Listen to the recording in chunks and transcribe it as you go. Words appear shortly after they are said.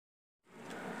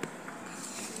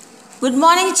Good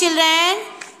morning, children.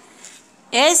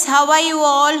 Yes, how are you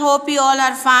all? Hope you all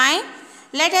are fine.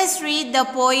 Let us read the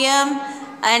poem,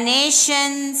 A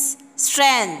Nation's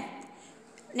Strength.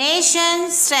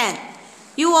 Nation's Strength.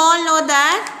 You all know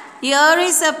that here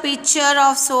is a picture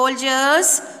of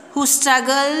soldiers who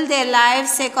struggle their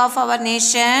lives sake of our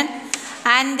nation,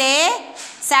 and they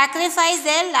sacrifice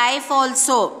their life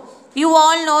also. You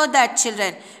all know that,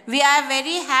 children. We are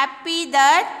very happy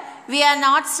that we are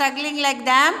not struggling like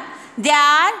them. They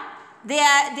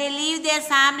leave their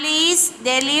families,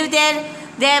 they leave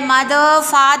their mother,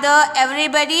 father,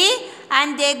 everybody,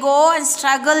 and they go and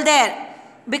struggle there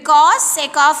because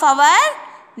sake of our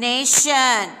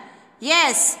nation.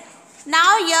 Yes.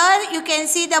 Now here you can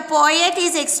see the poet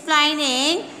is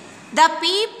explaining the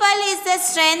people is the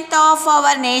strength of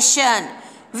our nation.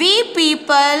 We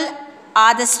people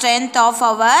are the strength of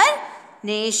our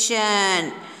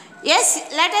nation. Yes,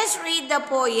 let us read the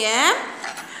poem.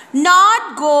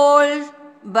 Not gold,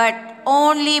 but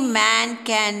only man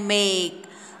can make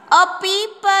a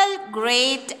people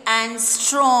great and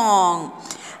strong.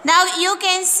 Now you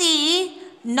can see,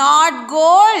 not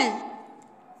gold,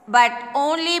 but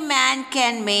only man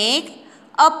can make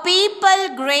a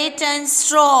people great and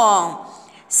strong.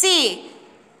 See,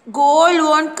 gold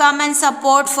won't come and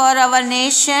support for our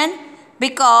nation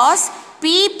because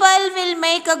people will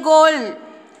make a gold.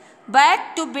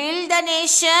 But to build the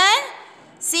nation,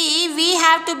 see, we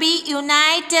have to be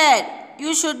united.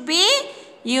 You should be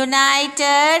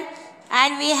united,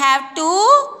 and we have to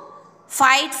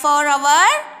fight for our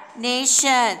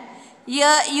nation.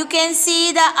 Here you can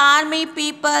see the army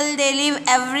people, they leave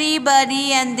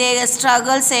everybody and they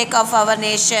struggle sake of our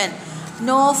nation.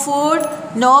 No food,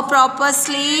 no proper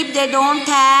sleep, they don't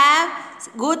have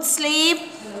good sleep.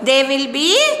 They will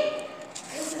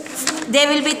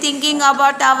be thinking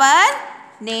about our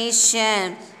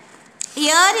nation.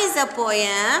 Here is a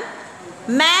poem.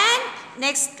 Man,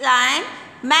 next line.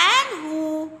 Man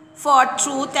who for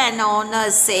truth and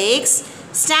honor's sakes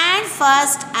stand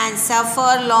first and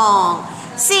suffer long.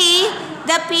 See,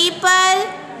 the people,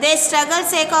 they struggle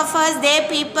sake of us. They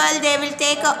will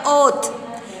take an oath.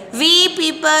 We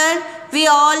people, we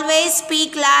always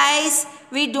speak lies.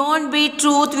 We don't be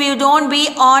truth. We don't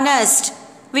be honest.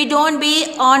 We won't be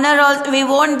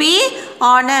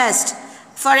honest.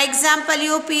 For example,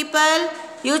 you people,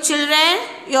 you children,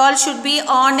 you all should be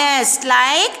honest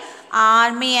like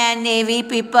army and navy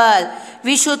people.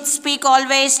 We should speak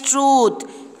always truth.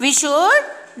 We should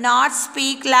not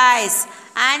speak lies.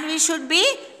 And we should be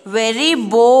very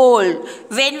bold.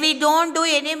 When we don't do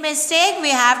any mistake,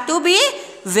 we have to be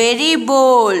very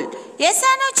bold. Yes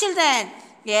or no, children?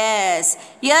 Yes.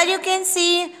 Here you can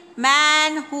see,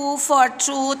 man who for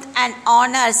truth and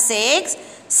honor's sakes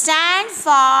stand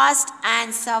fast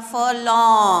and suffer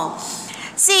long.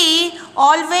 See,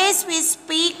 always we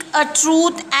speak a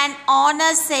truth and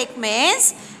honor's sake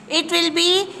means it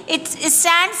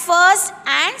stand first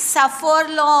and suffer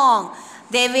long.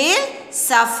 They will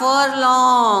suffer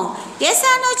long. Yes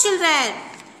or no, children?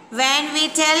 When we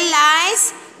tell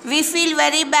lies, we feel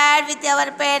very bad with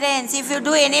our parents. If you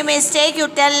do any mistake, you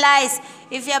tell lies.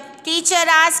 If your teacher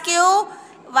asks you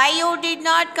why you did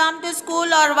not come to school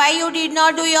or why you did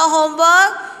not do your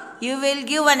homework, you will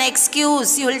give an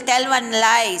excuse. You will tell one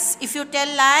lies. If you tell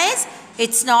lies,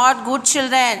 it's not good,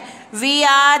 children. We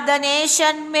are the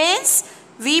nation means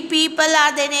we people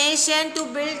are the nation to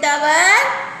build our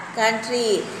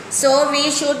country. So we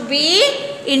should be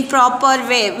in proper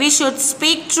way. We should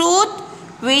speak truth.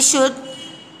 We should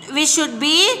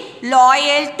be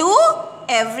loyal to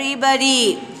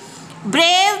everybody.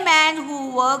 Brave man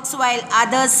who works while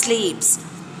others sleeps.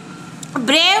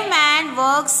 Brave man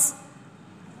works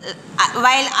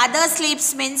while others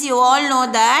sleeps means you all know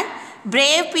that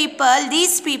brave people,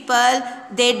 these people,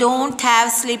 they don't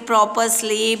have proper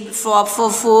sleep, proper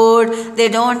food. They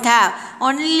don't have.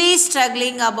 Only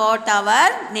struggling about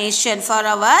our nation, for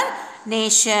our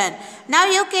nation. Now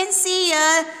you can see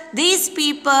here, these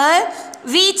people,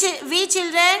 we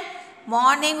children,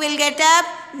 morning we'll get up,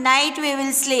 night we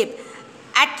will sleep.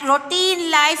 At routine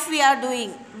life we are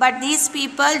doing. But these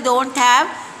people don't have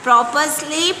proper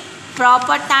sleep,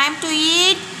 proper time to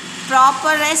eat,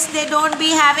 proper rest they don't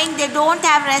be having. They don't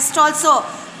have rest also.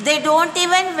 They don't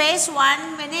even waste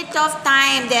 1 minute of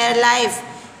time, their life.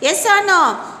 Yes or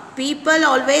no? People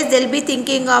always, they'll be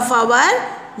thinking of our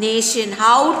nation.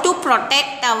 How to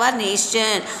protect our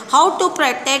nation. How to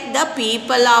protect the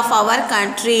people of our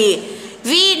country.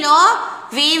 We know,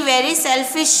 we very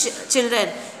selfish children.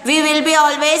 We will be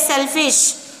always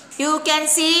selfish. You can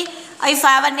see, if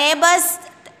our neighbors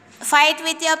fight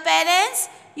with your parents,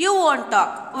 you won't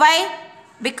talk. Why?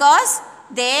 Because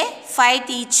they fight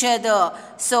each other.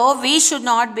 So we should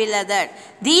not be like that.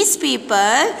 These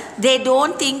people, they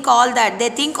don't think all that. They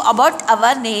think about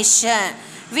our nation.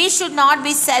 We should not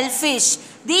be selfish.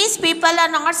 These people are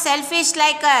not selfish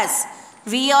like us.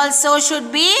 We also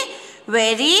should be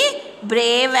very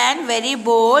brave and very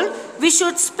bold. We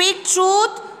should speak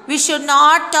truth. We should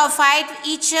not fight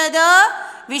each other.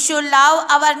 We should love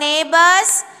our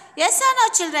neighbors. Yes or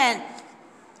no, children?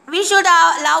 We should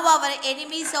love our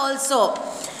enemies also.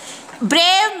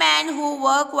 Brave men who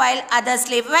work while others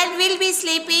sleep. When we'll be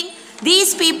sleeping,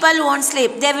 these people won't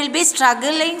sleep. They will be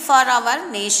struggling for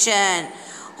our nation.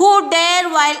 Who dare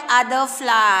while others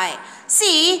fly.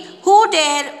 See, who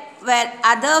dare where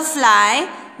others fly,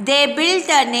 they built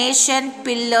a nation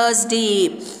pillars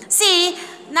deep. See,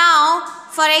 now,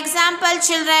 for example,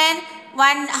 children,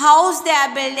 one house they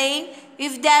are building.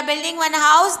 If they are building one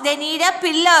house, they need a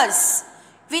pillars.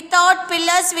 Without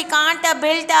pillars, we can't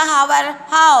build our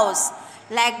house.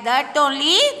 Like that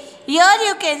only, here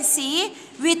you can see,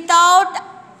 without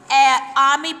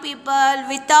army people,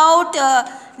 without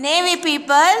navy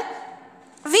people,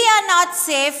 we are not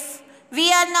safe.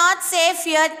 We are not safe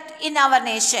here in our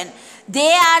nation.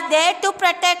 They are there to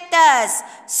protect us.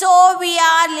 So we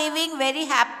are living very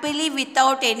happily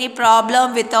without any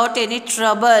problem, without any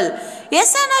trouble.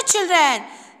 Yes or no, children?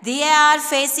 They are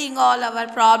facing all our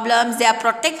problems. They are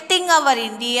protecting our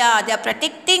India. They are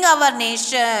protecting our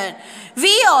nation.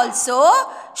 We also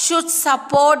should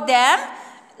support them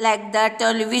like that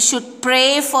only. We should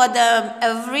pray for them.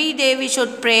 Every day we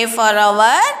should pray for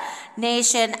our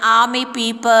nation, army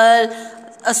people,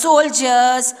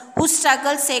 soldiers who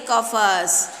struggle sake of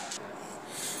us.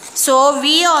 So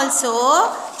we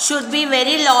also should be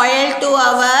very loyal to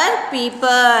our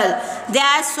people. They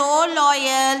are so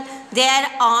loyal. They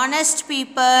are honest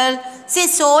people. See,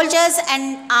 soldiers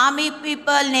and army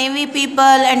people, navy people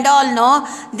and all,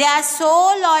 no, they are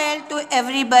so loyal to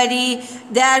everybody.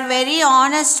 They are very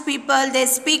honest people. They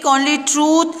speak only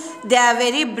truth. They are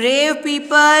very brave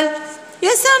people.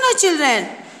 Yes or no,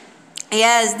 children?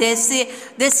 Yes,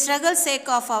 they struggle sake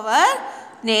of our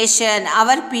nation,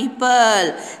 our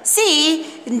people. See,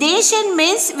 nation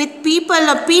means with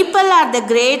people. People are the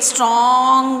great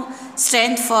strong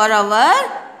strength for our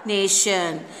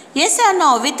nation. Yes or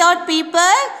no? Without people,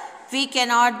 we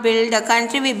cannot build a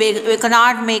country. We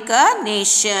cannot make a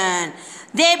nation.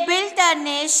 They built a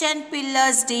nation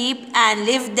pillars deep and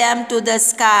lift them to the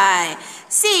sky.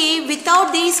 See,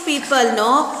 without these people,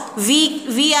 no,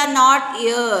 we are not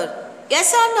here.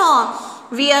 Yes or no?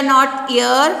 We are not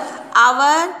here.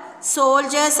 Our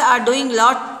soldiers are doing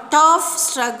lot of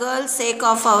struggle sake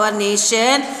of our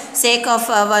nation, sake of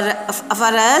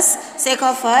us.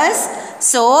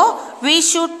 So we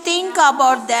should think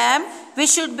about them. We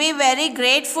should be very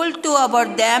grateful to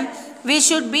about them. We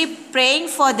should be praying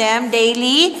for them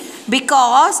daily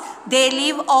because they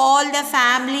leave all the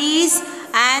families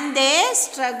and they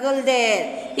struggle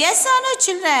there. Yes or no,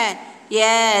 children?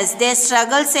 Yes, they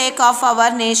struggle sake of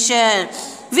our nation.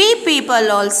 We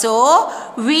people also,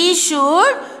 we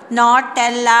should not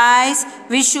tell lies.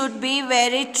 We should be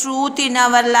very truth in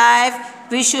our life.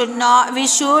 We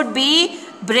should be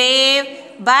brave,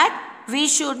 but we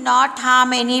should not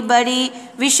harm anybody.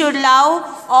 We should love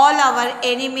all our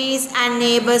enemies and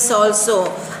neighbors also.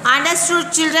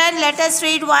 Understood, children? Let us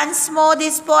read once more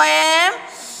this poem.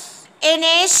 A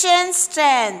nation's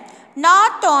strength,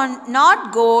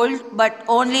 not gold, but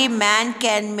only man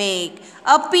can make.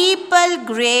 A people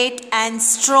great and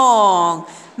strong,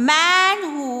 man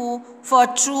who for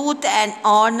truth and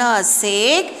honor's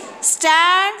sake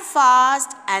stand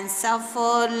fast and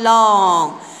suffer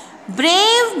long.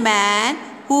 Brave man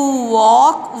who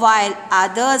walk while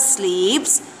others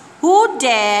sleeps, who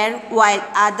dare while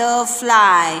others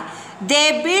fly.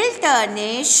 They built a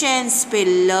nation's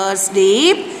pillars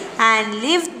deep and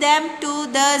lift them to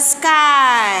the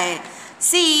sky.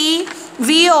 See,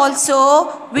 we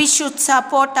should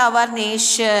support our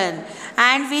nation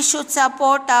and we should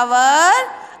support our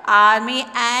army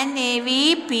and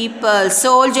navy people.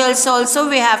 Soldiers also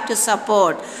we have to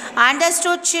support.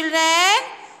 Understood, children?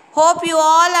 Hope you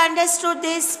all understood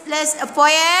this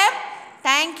poem.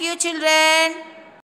 Thank you, children.